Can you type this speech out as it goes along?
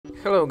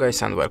Hello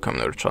guys and welcome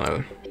to our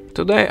channel.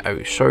 Today I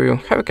will show you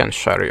how you can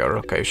share your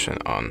location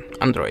on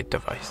Android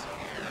device.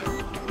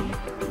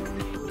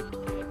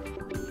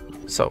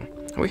 So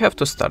we have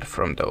to start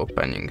from the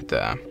opening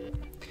the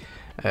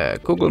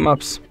Google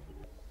Maps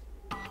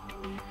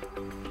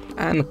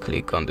and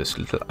click on this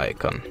little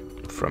icon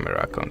from your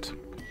account.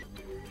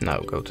 Now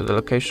go to the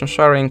location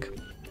sharing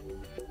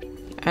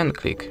and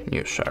click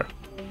new share.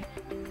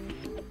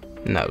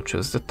 Now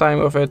choose the time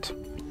of it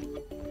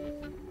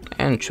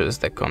and choose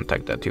the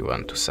contact that you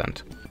want to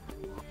send.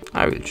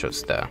 I will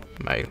choose the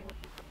mail.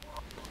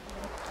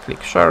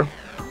 Click share,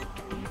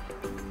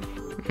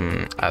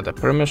 add a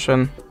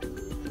permission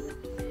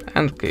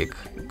and click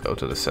go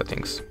to the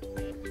settings.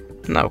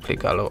 Now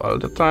click allow all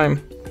the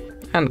time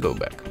and go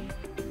back.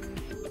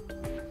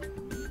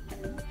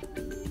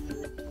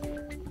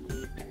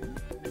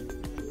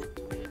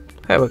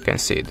 Here we can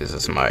see this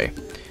is my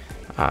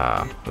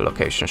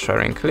location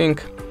sharing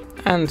link,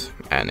 and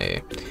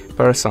any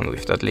person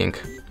with that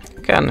link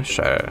can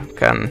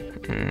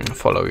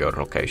follow your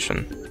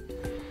location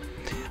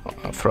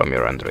from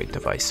your Android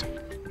device.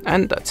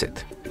 And that's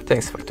it.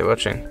 Thanks for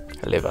watching.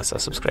 Leave us a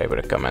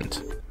subscribe,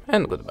 comment,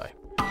 and goodbye.